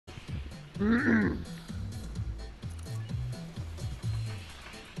Where'd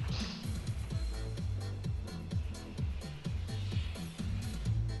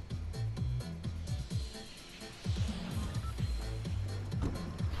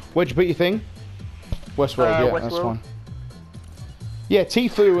you put your thing? Westworld, yeah, Westworld. that's fine. Yeah,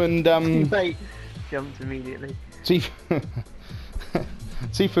 Tifu and Mate, jumped immediately. Tifu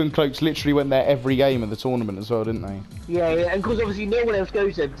Tifu and Cloaks literally went there every game of the tournament as well, didn't they? Yeah, and of course, obviously, no one else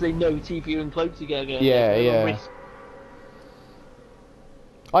goes there because they know Tifu and Cloaks are going to go. Yeah, there, yeah. risk.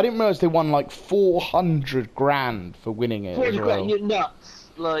 I didn't realise they won like 400 grand for winning it. 400 as well. grand, you're nuts.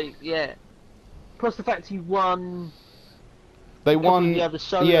 Like, yeah. Plus the fact he won. They won. The other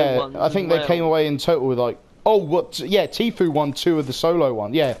solo yeah, ones I think they came away in total with like. Oh, what? Yeah, Tifu won 2 of the solo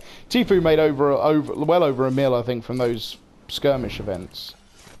ones. Yeah, Tifu made well over $1 million, I think, from those skirmish events.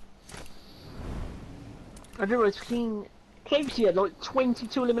 I don't know, it's fucking Cloakzy had like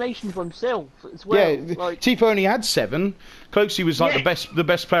 22 eliminations for himself as well. Yeah, like... Tifu only had 7. Cloakzy was like the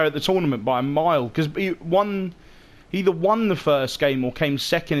best player at the tournament by a mile because he either won the first game or came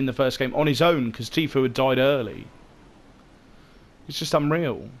second in the first game on his own because Tifu had died early. It's just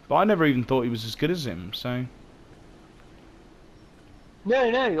unreal. But I never even thought he was as good as him. So. No, I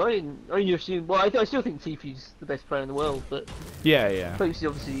didn't. I assume. Well, I still think Tifu's the best player in the world, but yeah. Cloakzy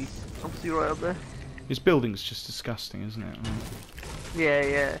obviously right up there. His building's just disgusting, isn't it?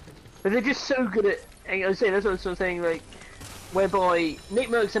 Yeah. But they're just so good at. I was saying that's what I was saying. Like, whereby Nick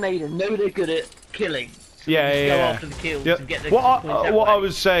Merckx and Aiden know they're good at killing. So Yeah. Go after the kills and get the what points I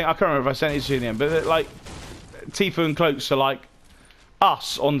was saying, I can't remember if I sent it to you in the end, but like Tifu and Cloaks are like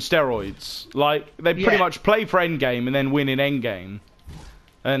us on steroids. Like they pretty much play for endgame and then win in endgame,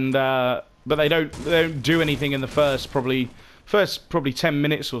 and but they don't do anything in the first probably 10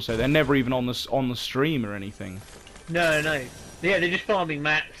 minutes or so. They're never even on the stream or anything. No. Yeah, they're just farming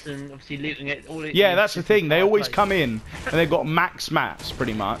mats and obviously looting it. Yeah, that's the thing. They always come in and they've got max mats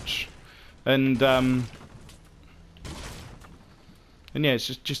pretty much, and yeah, it's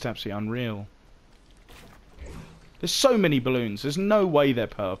just absolutely unreal. There's so many balloons. There's no way they're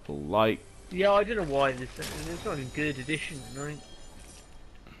purple. Like. Yeah, I don't know why this. It's not a good addition, right?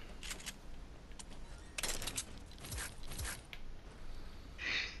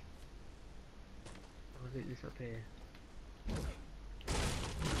 I'll loot this up here.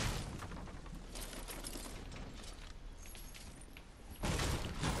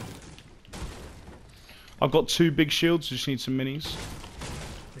 I've got 2 big shields. Just need some minis.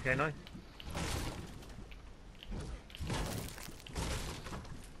 Okay, nice.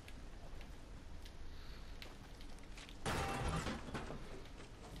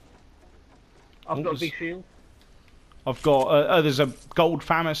 I've got a big shield. I've got. There's a gold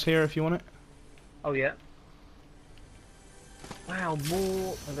FAMAS here if you want it. Oh yeah. Wow,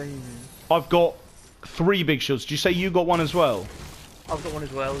 more balloons. I've got 3 big shields. Did you say you got one as well? I've got one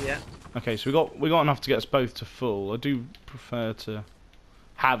as well. Yeah. Okay, so we got enough to get us both to full. I do prefer to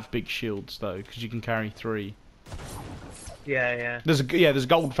have big shields though, because you can carry 3. Yeah. There's a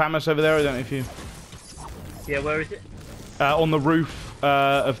gold FAMAS over there. I don't know if you. Yeah, where is it? On the roof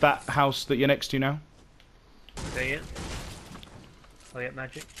of that house that you're next to now. Okay, yeah. Oh yeah,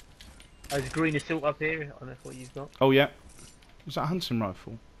 magic. Oh, there's green assault up here. Oh, that's what you've got. Oh yeah. Was that a hunting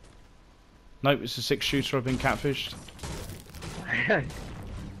rifle? Nope, it's a 6-shooter. I've been catfished.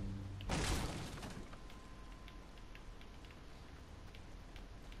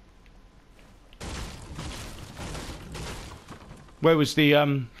 Where was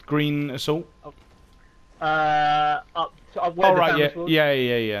the green assault? Up. Oh right,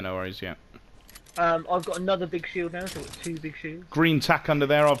 yeah. No worries, yeah. I've got another big shield now, so I've got 2 big shields. Green tack under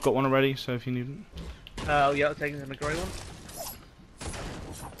there. I've got one already, so if you need it. Oh yeah, I'll take them a grey one.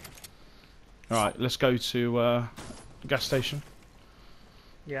 All right, let's go to gas station.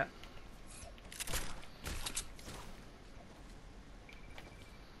 Yeah.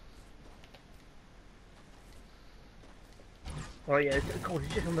 Oh yeah, it's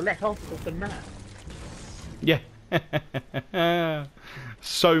just on the left half of the map. Yeah.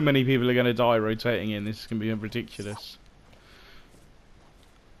 So many people are going to die rotating in. This is going to be ridiculous.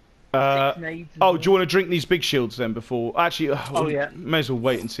 Oh, do you want to drink these big shields then before? Actually, yeah. May as well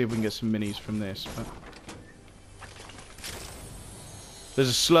wait and see if we can get some minis from this. But... There's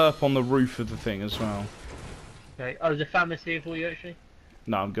a slurp on the roof of the thing as well. Okay. Oh, there's a FAMAS here for you actually.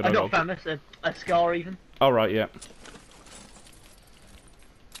 No, I'm good. Not FAMAS, a SCAR even. All right, yeah.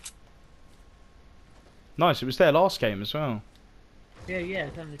 Nice. It was there last game as well. Yeah,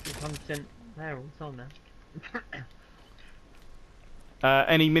 it's only 100% there all the time now.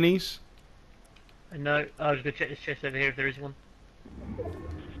 Any minis? No, I was gonna check this chest over here if there is one.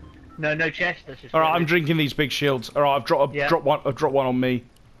 No, no chest. That's just. All right, I'm drinking these big shields. All right, I've dropped one. I've dropped one on me.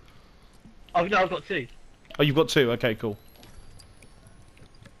 Oh no, I've got 2. Oh, you've got 2. Okay, cool.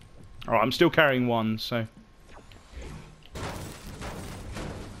 All right, I'm still carrying 1, so.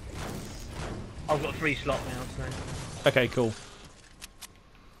 I've got 3 slot now, so. Okay, cool.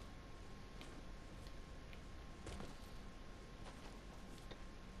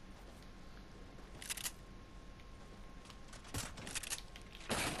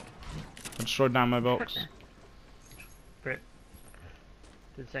 I destroyed an ammo box. Brit.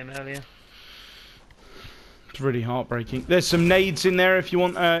 Did the same earlier. It's really heartbreaking. There's some nades in there if you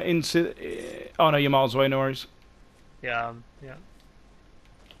want into. Oh no, you're miles away. No worries. Yeah, yeah.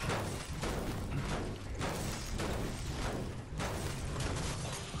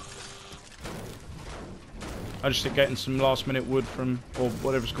 I just keep getting some last minute wood from, or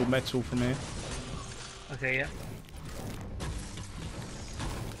whatever it's called, metal from here. Okay, yeah.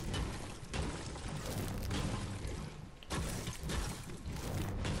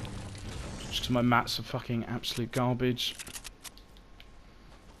 Just 'cause my mats are fucking absolute garbage.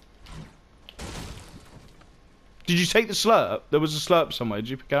 Did you take the slurp? There was a slurp somewhere. Did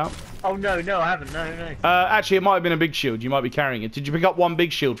you pick it up? Oh no, no, I haven't. No, no. Actually, it might have been a big shield. You might be carrying it. Did you pick up one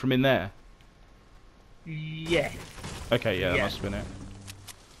big shield from in there? Yeah. Okay, yeah, that must have been it.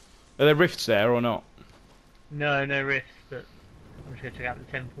 Are there rifts there or not? No, no rifts, but I'm just going to check out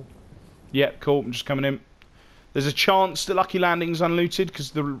the temple. Yeah, cool. I'm just coming in. There's a chance that Lucky Landing's unlooted because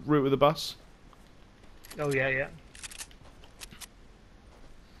of the route of the bus. Oh, yeah, yeah.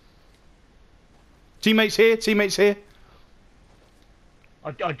 Teammates here, teammates here.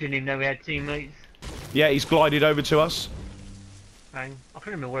 I didn't even know we had teammates. Yeah, he's glided over to us. Hang. I can't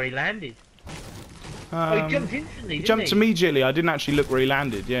remember where he landed. Oh, he jumped instantly, He jumped immediately. I didn't actually look where he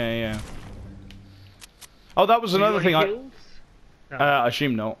landed. Yeah, yeah. Oh, that was another thing. No. I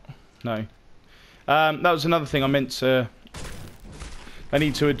assume not. No. That was another thing I meant to. I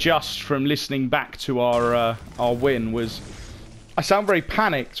need to adjust from listening back to our win. Was I sound very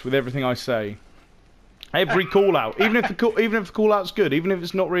panicked with everything I say. Every call out, even if the call out's good, even if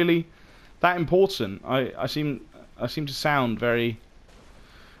it's not really that important, I seem to sound very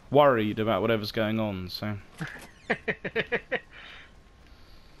worried about whatever's going on. So.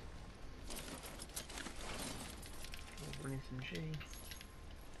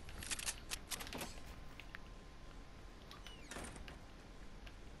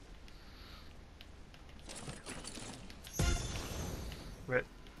 Rip.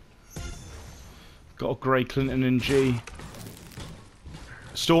 Got a Grey Clinton and G.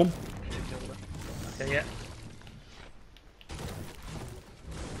 Storm. Okay, yeah.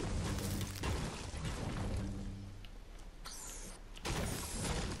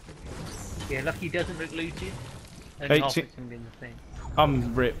 Yeah, Lucky doesn't look looted. And half it's gonna be in the thing.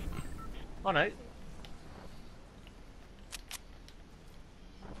 I'm rip. Oh no.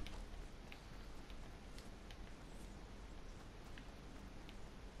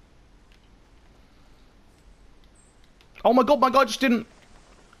 Oh my god, my guy just didn't.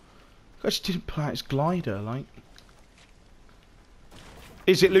 I just didn't pull out his glider, like.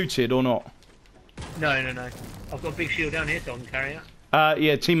 Is it looted or not? No, no, no. I've got a big shield down here, so I can carry it.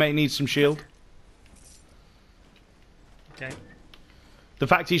 Yeah, teammate needs some shield. Okay. The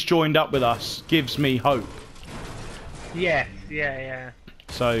fact he's joined up with us gives me hope. Yes, yeah, yeah.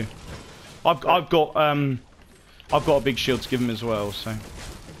 So, I've got a big shield to give him as well. So.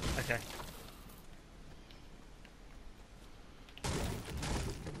 Okay.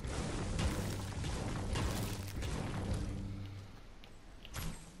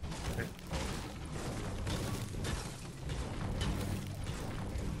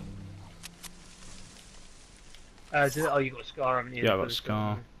 Oh, you got a scar, haven't you? Yeah, I got a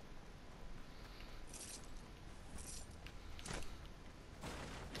scar.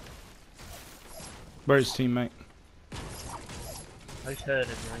 Where's his teammate? I just heard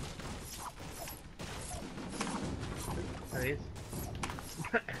him, right? There he is.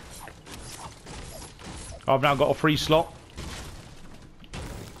 I've now got a free slot.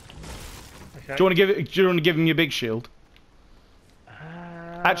 Okay. Do you want to give him your big shield?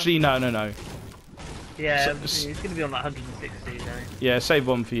 Actually, no, no, no. Yeah, it's going to be on like 160 though. Yeah, save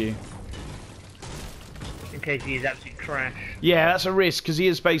one for you. In case he is absolute trash. Yeah, that's a risk because he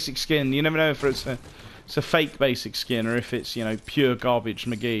is basic skin. You never know if it's a fake basic skin or if it's, you know, pure garbage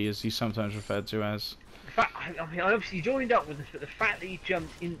McGee, as he's sometimes referred to as. In fact, I mean, I obviously joined up with this, but the fact that he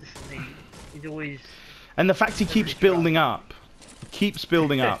jumped instantly is always. And the fact he keeps building up, he keeps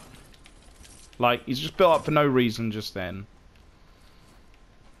building up. Like he's just built up for no reason just then.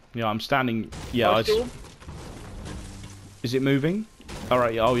 Yeah, I'm standing. Yeah, Is it moving?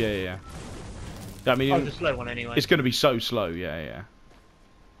 Alright, oh yeah. I mean, Oh, the slow one anyway. it's going to be so slow, yeah.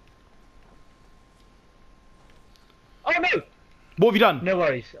 Oh no! What have you done? No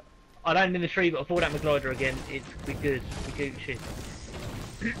worries. I landed in the tree, but I fall out my glider again. It's be good. Be Gucci.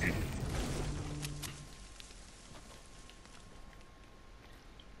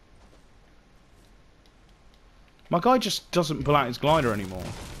 My guy just doesn't pull out his glider anymore.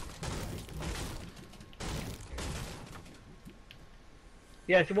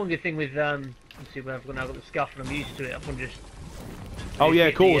 Yeah, it's the one good thing with let's see, when I've now got the scuff and I'm used to it. I can just. Oh yeah, of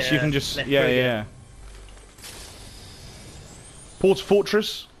hit course. the, You can just left yeah. trigger. Port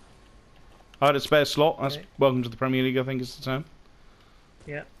Fortress. I had a spare slot. That's Okay. welcome to the Premier League. I think is the term.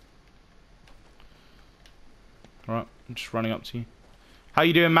 Yeah. All right, I'm just running up to you. How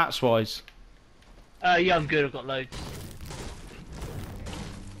you doing, mats wise? Yeah, I'm good. I've got loads.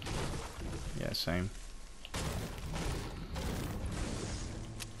 Yeah, same.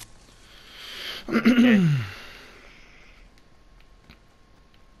 Okay.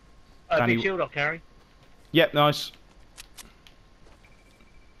 Danny- Big shield I'll carry. Yep, nice.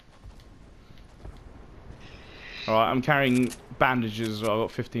 All right, I'm carrying bandages as well. I've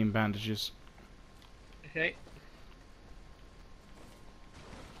got 15 bandages. Okay.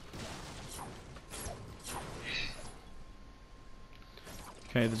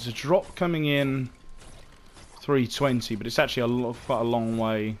 Okay, there's a drop coming in 320, but it's actually quite a long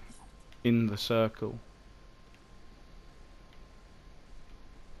way in the circle.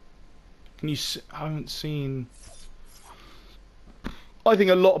 Can you see? I haven't seen. I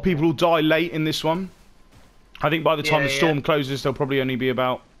think a lot of people will die late in this one. I think by the time the storm closes, there'll probably only be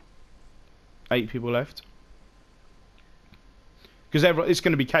about 8 people left. Because it's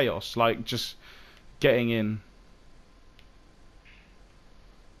going to be chaos, like just getting in.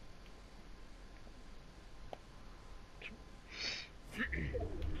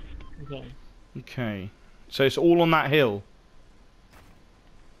 Okay. Okay, so it's all on that hill.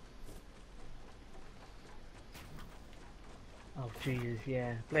 Oh Jesus,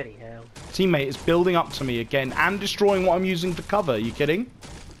 yeah. Bloody hell. Teammate is building up to me again and destroying what I'm using for cover. Are you kidding?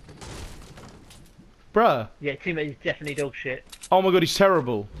 Bruh. Yeah, teammate is definitely dog shit. Oh my god, he's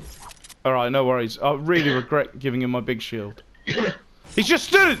terrible. Alright, no worries. I really regret giving him my big shield. He's just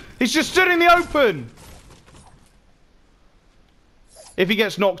stood! He's just stood in the open! If he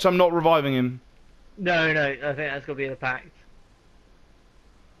gets knocked, I'm not reviving him. No, I think that's got to be the pact.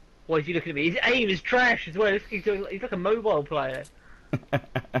 Why is he looking at me? His aim is trash as well. He's like a mobile player.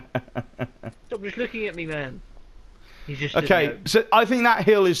 Stop just looking at me, man. He's just okay, so I think that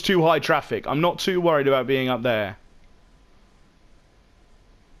hill is too high traffic. I'm not too worried about being up there.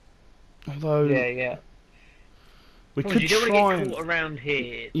 Although... Yeah. We Come on, could you don't try want to and... get caught around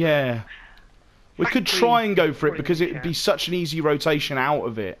here. Yeah. We could Factory try and go for it probably because wouldn't it'd be such an easy rotation out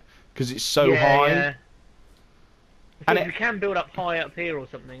of it. Because it's so Yeah, high. yeah. And We can build up high up here or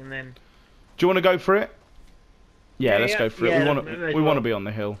something, and then. Do you want to go for it? Yeah, Yeah, let's yeah. go for it. Yeah, We want may to. as We want to well. be on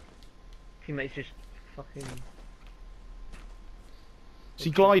the hill. Teammates just fucking. Is he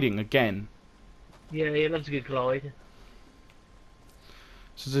gliding again? Yeah, he loves a good glide.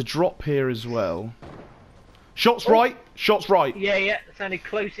 So there's a drop here as well. Shots right. Shots right. Yeah. Sounded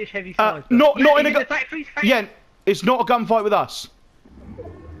close-ish, heavy sniper. Not in a the gun. factory. Yeah, it's not a gunfight with us.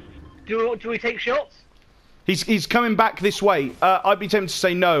 Do we take shots? He's coming back this way. I'd be tempted to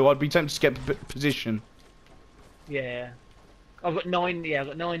say no. I'd be tempted to get position. Yeah. I've got 9. Yeah, I've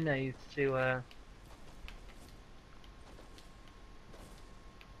got 9 nades to.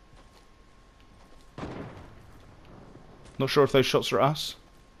 Not sure if those shots are at us.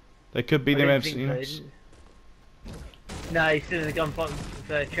 They could be I them don't think FC. so. No, he's still in the gunfight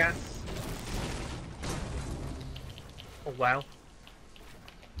with chat. Oh wow.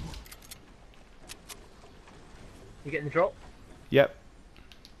 You getting the drop? Yep.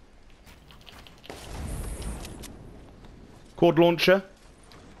 Quad launcher.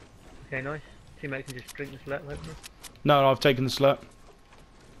 Okay, nice. Teammate can just drink this slurp, hopefully. No, I've taken the slurp.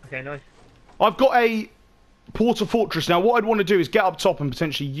 Okay, nice. I've got a Porter Fortress now. What I'd want to do is get up top and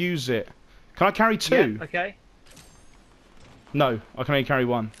potentially use it. Can I carry 2? Yeah, okay. No, I can only carry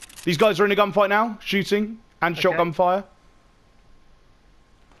 1. These guys are in a gunfight now, shooting and shotgun fire.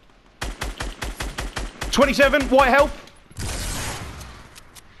 27, white health.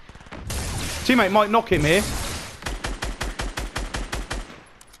 Teammate might knock him here.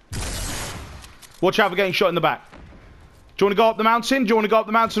 Watch out for getting shot in the back. Do you want to go up the mountain? Do you want to go up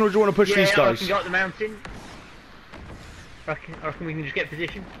the mountain or do you want to push these guys? I can go up the mountain. I reckon we can just get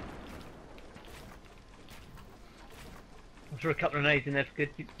position. I'll throw a couple of nades in there for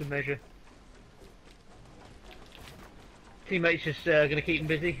good measure. Teammate's just gonna keep him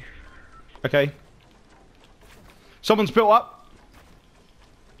busy. Okay. Someone's built up.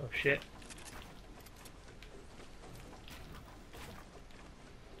 Oh shit.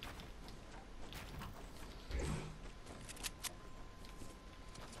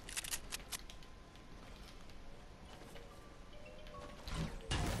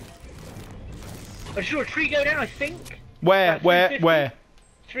 I saw a tree go down, I think. Where?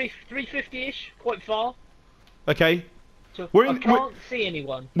 350-ish, quite far. Okay. So I can't see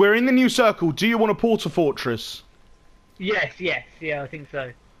anyone. We're in the new circle. Do you want a porter fortress? Yes, yeah, I think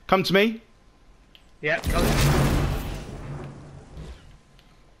so. Come to me. Yeah,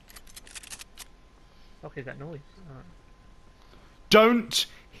 What is that noise? Right. Don't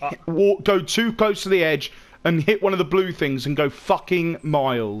go too close to the edge and hit one of the blue things and go fucking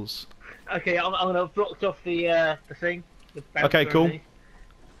miles. Okay, I'm gonna have blocked off the thing. Okay, cool.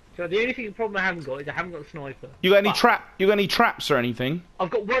 So the only problem I haven't got is I haven't got a sniper. You got any You got any traps or anything? I've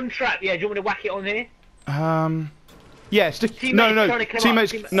got one trap. Yeah, do you want me to whack it on here? Yes. No.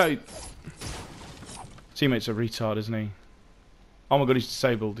 Teammate's a retard, isn't he? Oh my god, he's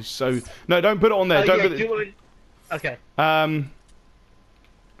disabled. He's so... No, don't put it on there. Don't put it... Okay.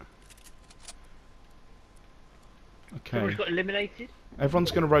 Okay. Everyone's got eliminated.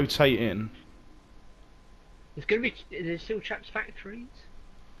 Everyone's going to rotate in. There's still chaps' factories.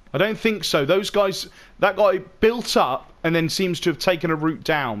 I don't think so. Those guys... That guy built up and then seems to have taken a route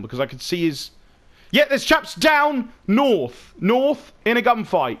down because I could see his... Yeah, there's chaps down north. North in a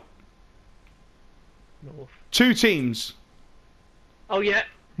gunfight. North. 2 teams. Oh, yeah.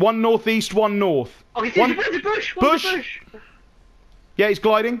 One northeast, one north. Oh, he's in the bush! Bush! Yeah, he's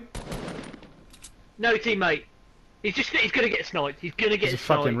gliding. No, teammate. He's gonna get sniped. He's gonna get sniped. He's a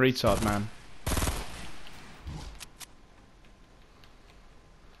fucking retard, man.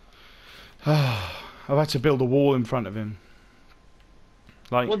 I've had to build a wall in front of him.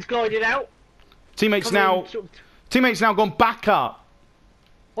 Like... One's glided out. Teammates now gone back up.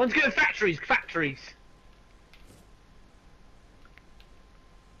 One's going factories.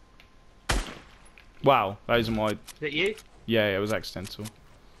 Wow, that isn't my... Is that you? Yeah, it was accidental.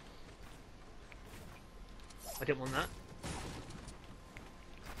 I didn't want that.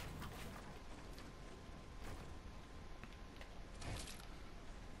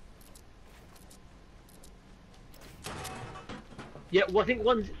 Yeah, well, I think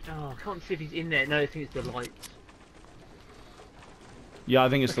one's... Oh, I can't see if he's in there. No, I think it's the lights. Yeah, I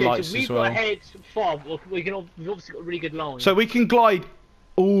think it's the lights so as well. We've got ahead far. We've obviously got a really good line. So we can glide...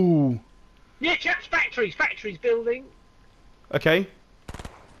 Ooh. Yeah, chaps, factories building. Okay.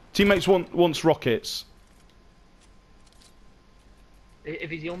 Teammates wants rockets.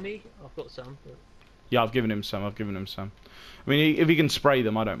 If he's on me, I've got some. But... Yeah, I've given him some. I mean, if he can spray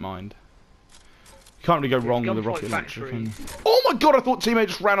them, I don't mind. You can't really go wrong with a rocket launcher. Oh my god, I thought teammate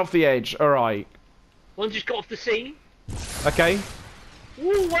just ran off the edge. Alright. One just got off the scene. Okay.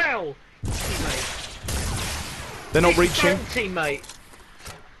 Ooh, wow. Teammate. They're not reaching. Teammate.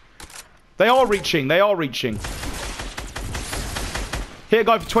 They are reaching. Hit a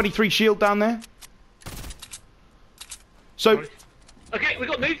guy for 23 shield down there. So... Okay, we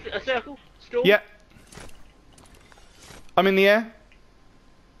got moved. A circle. Storm. Yeah. I'm in the air.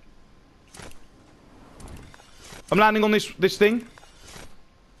 I'm landing on this thing.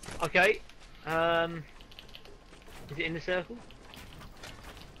 Okay. Is it in the circle?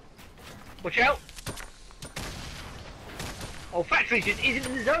 Watch out! Oh, factories isn't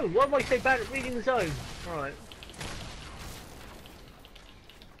in the zone. Why am I so bad at reading the zone? Alright.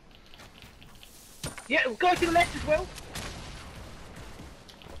 Yeah, guy to the left as well.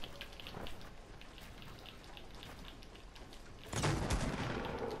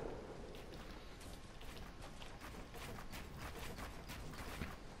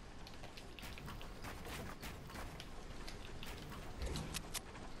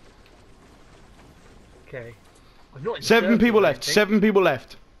 Okay. I'm not in 7 people left. 7 people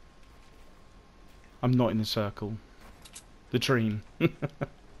left. I'm not in the circle. The dream. Yeah,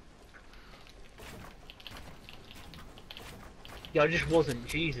 I just wasn't.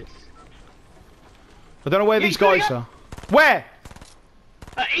 Jesus. I don't know where these guys are. Where?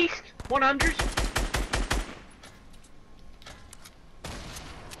 East. 100.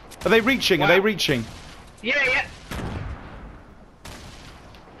 Are they reaching? Wow. Are they reaching? Yeah.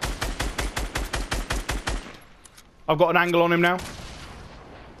 I've got an angle on him now.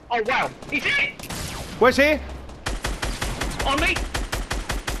 Oh wow, he's here! Where's he? On me!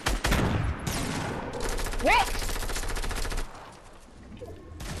 What?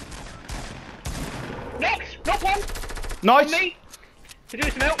 Knocked one! Nice! On me! To do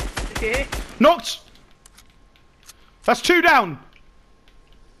some help, if you're here. Knocked! That's 2 down.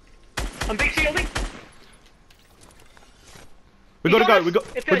 I'm big shielding. We gotta go.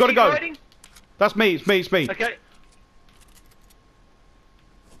 We gotta go. Riding. That's me. It's me. It's me. Okay.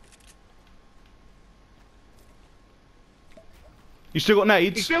 You still got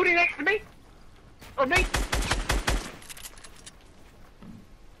nades? He's building next to me. On me.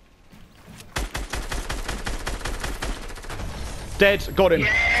 Dead. Got him.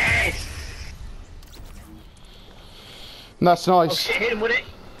 Yes. That's Oh nice. shit, hit him with it.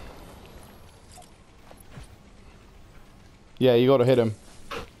 Yeah, you gotta hit him.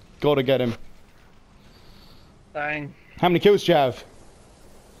 Gotta get him. Bang. How many kills do you have?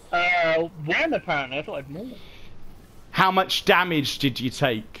 One apparently. I thought I'd more. How much damage did you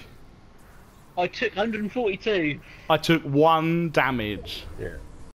take? I took 142. I took 1 damage. Yeah.